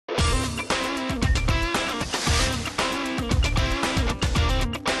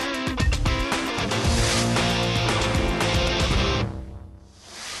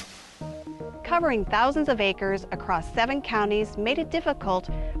covering thousands of acres across 7 counties made it difficult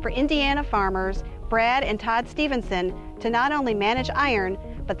for Indiana farmers Brad and Todd Stephenson to not only manage iron,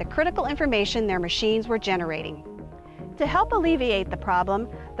 but the critical information their machines were generating. To help alleviate the problem,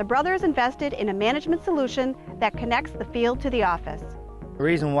 the brothers invested in a management solution that connects the field to the office. The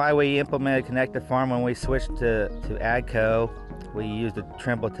reason why we implemented Connected Farm when we switched to AGCO, we used the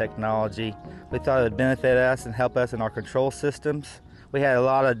Trimble technology. We thought it would benefit us and help us in our control systems. We had a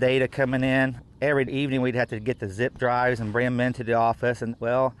lot of data coming in. Every evening we'd have to get the zip drives and bring them into the office. And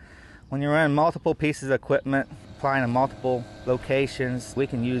well, when you're running multiple pieces of equipment, applying in multiple locations, we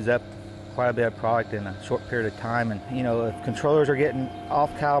can use up quite a bit of product in a short period of time. And you know, if controllers are getting off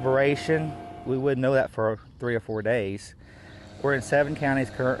calibration, we wouldn't know that for 3 or 4 days. We're in 7 counties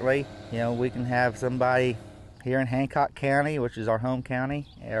currently. You know, we can have somebody here in Hancock County, which is our home county,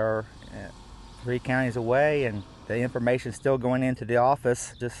 or 3 counties away, and the information is still going into the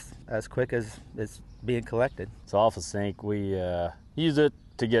office just as quick as it's being collected. So Office Sync, we use it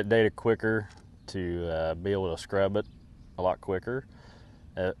to get data quicker, to be able to scrub it a lot quicker.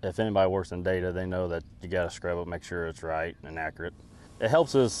 If anybody works in data, they know that you got to scrub it, make sure it's right and accurate. It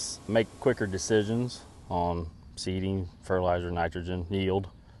helps us make quicker decisions on seeding, fertilizer, nitrogen, yield,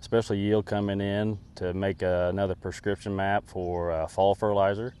 especially yield coming in to make another prescription map for fall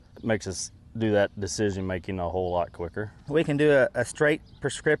fertilizer. It makes us do that decision making a whole lot quicker. We can do a straight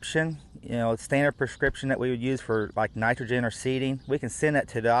prescription, you know, standard prescription that we would use for like nitrogen or seeding. We can send that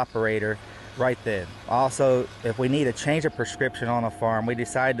to the operator right then. Also, if we need to change a prescription on a farm, we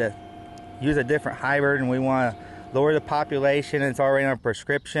decide to use a different hybrid and we want to lower the population and it's already on a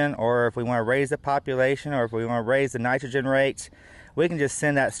prescription, or if we want to raise the population, or if we want to raise the nitrogen rates, we can just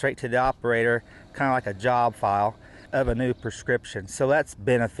send that straight to the operator, kind of like a job file of a new prescription. So that's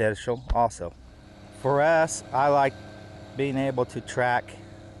beneficial also. For us, I like being able to track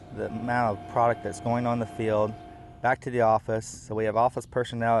the amount of product that's going on the field back to the office. So we have office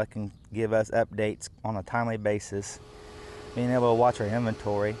personnel that can give us updates on a timely basis, being able to watch our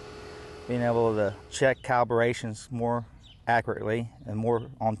inventory, being able to check calibrations more accurately and more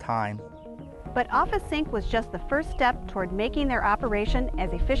on time. But Office Sync was just the first step toward making their operation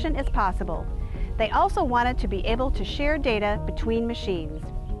as efficient as possible. They also wanted to be able to share data between machines.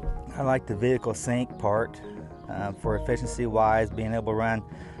 I like the vehicle sync part for efficiency-wise, being able to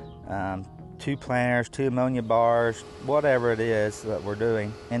run 2 planters, 2 ammonia bars, whatever it is that we're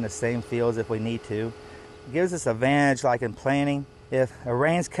doing in the same fields if we need to. It gives us advantage like in planting. If a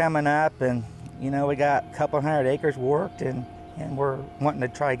rain's coming up and you know we got a couple hundred acres worked and we're wanting to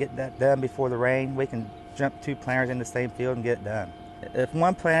try to get that done before the rain, we can jump 2 planters in the same field and get it done. If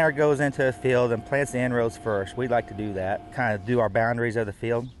one planter goes into a field and plants the inrows first, we'd like to do that, kind of do our boundaries of the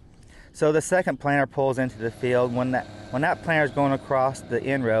field. So the second planter pulls into the field. When that planter is going across the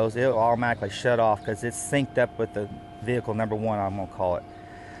inrows, it'll automatically shut off because it's synced up with the vehicle number 1, I'm going to call it.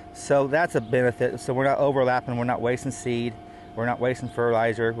 So that's a benefit. So we're not overlapping, we're not wasting seed, we're not wasting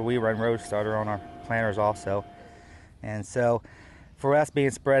fertilizer. We run road starter on our planters also. And so for us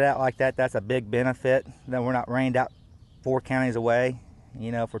being spread out like that, that's a big benefit. Then we're not rained out 4 counties away,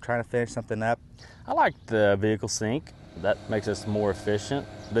 you know, if we're trying to finish something up. I like the vehicle sync. That makes us more efficient.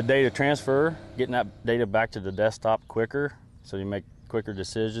 The data transfer, getting that data back to the desktop quicker, so you make quicker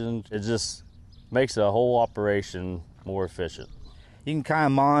decisions. It just makes the whole operation more efficient. You can kind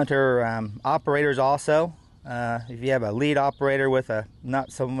of monitor operators also. If you have a lead operator with a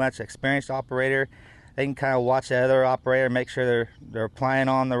not so much experienced operator, they can kind of watch the other operator, make sure they're applying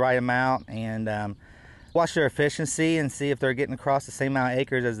on the right amount, and watch their efficiency and see if they're getting across the same amount of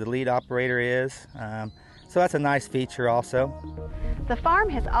acres as the lead operator is. So that's a nice feature also. The farm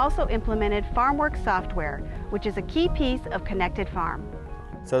has also implemented FarmWorks software, which is a key piece of Connected Farm.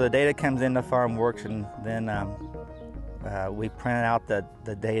 So the data comes into FarmWorks and then we print out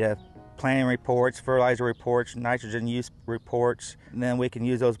the data, planting reports, fertilizer reports, nitrogen use reports. And then we can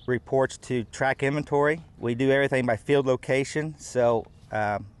use those reports to track inventory. We do everything by field location, so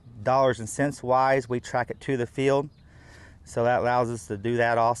dollars and cents wise, we track it to the field. So that allows us to do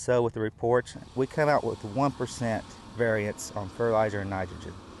that also with the reports. We come out with 1% variance on fertilizer and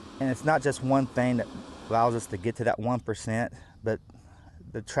nitrogen. And it's not just one thing that allows us to get to that 1%, but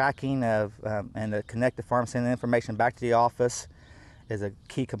the tracking of and the Connected Farm sending information back to the office is a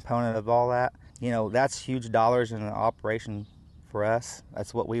key component of all that. You know, that's huge dollars in an operation for us.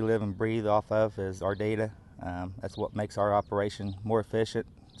 That's what we live and breathe off of, is our data. That's what makes our operation more efficient,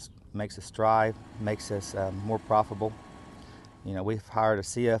 makes us strive, makes us more profitable. You know, we've hired a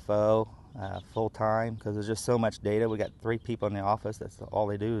CFO full-time because there's just so much data. We got 3 people in the office. That's all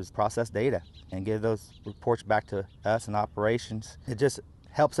they do is process data and give those reports back to us in operations. It just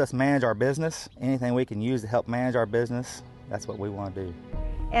helps us manage our business. Anything we can use to help manage our business, that's what we want to do.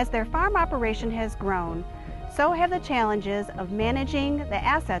 As their farm operation has grown, so have the challenges of managing the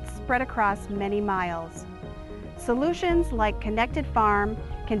assets spread across many miles. Solutions like Connected Farm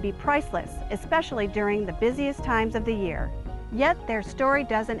can be priceless, especially during the busiest times of the year. Yet their story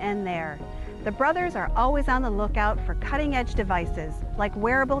doesn't end there. The brothers are always on the lookout for cutting-edge devices like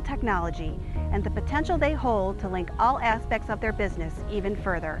wearable technology and the potential they hold to link all aspects of their business even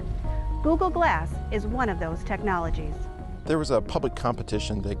further. Google Glass is one of those technologies. There was a public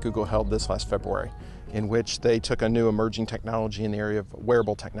competition that Google held this last February in which they took a new emerging technology in the area of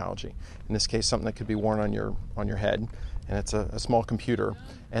wearable technology. In this case, something that could be worn on your head, and it's a small computer.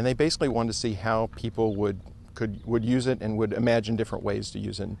 And they basically wanted to see how people would use it and would imagine different ways to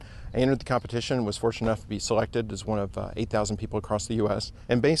use it. I entered the competition and was fortunate enough to be selected as one of 8,000 people across the U.S.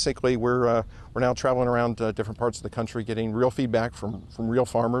 And basically, we're now traveling around different parts of the country, getting real feedback from real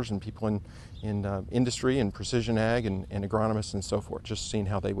farmers and people in industry and precision ag and agronomists and so forth, just seeing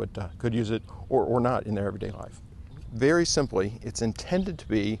how they could use it or not in their everyday life. Very simply, it's intended to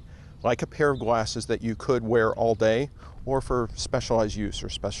be like a pair of glasses that you could wear all day or for specialized use or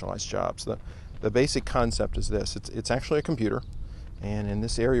specialized jobs. The basic concept is this. It's actually a computer, and in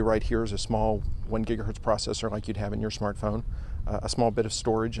this area right here is a small 1 gigahertz processor like you'd have in your smartphone, a small bit of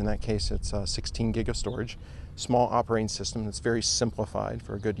storage. In that case, it's 16 gig of storage, small operating system that's very simplified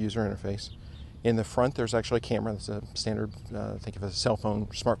for a good user interface. In the front, there's actually a camera. That's a standard, think of it as a cell phone,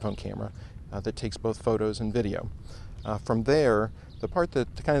 smartphone camera that takes both photos and video. From there, the part that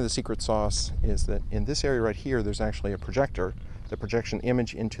kind of the secret sauce is that in this area right here, there's actually a projector, the projection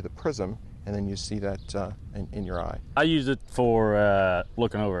image into the prism, and then you see that in your eye. I use it for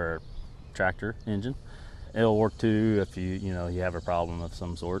looking over a tractor engine. It'll work too if you have a problem of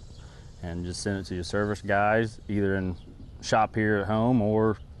some sort, and just send it to your service guys, either in shop here at home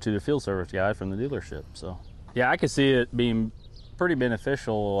or to the field service guy from the dealership. So yeah, I could see it being pretty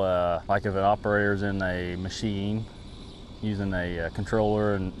beneficial, like if an operator's in a machine using a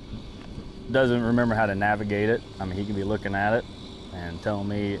controller and doesn't remember how to navigate it. I mean, he can be looking at it and telling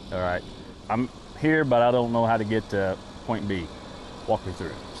me, all right, I'm here, but I don't know how to get to point B. Walk me through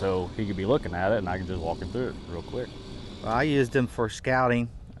it. So he could be looking at it, and I can just walk him through it real quick. Well, I used them for scouting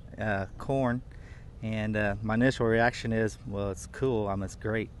corn, and my initial reaction is, well, it's cool. It's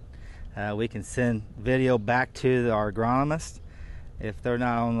great. We can send video back to our agronomist if they're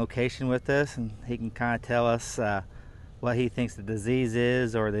not on location with us, and he can kind of tell us what he thinks the disease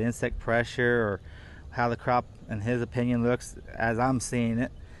is, or the insect pressure, or how the crop, in his opinion, looks as I'm seeing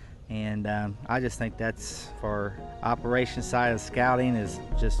it. And I just think that's, for operation side of scouting, is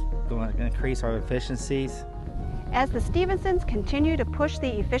just going to increase our efficiencies. As the Stephensons continue to push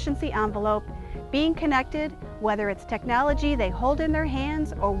the efficiency envelope, being connected, whether it's technology they hold in their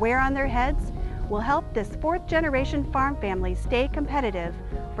hands or wear on their heads, will help this fourth-generation farm family stay competitive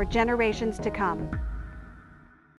for generations to come.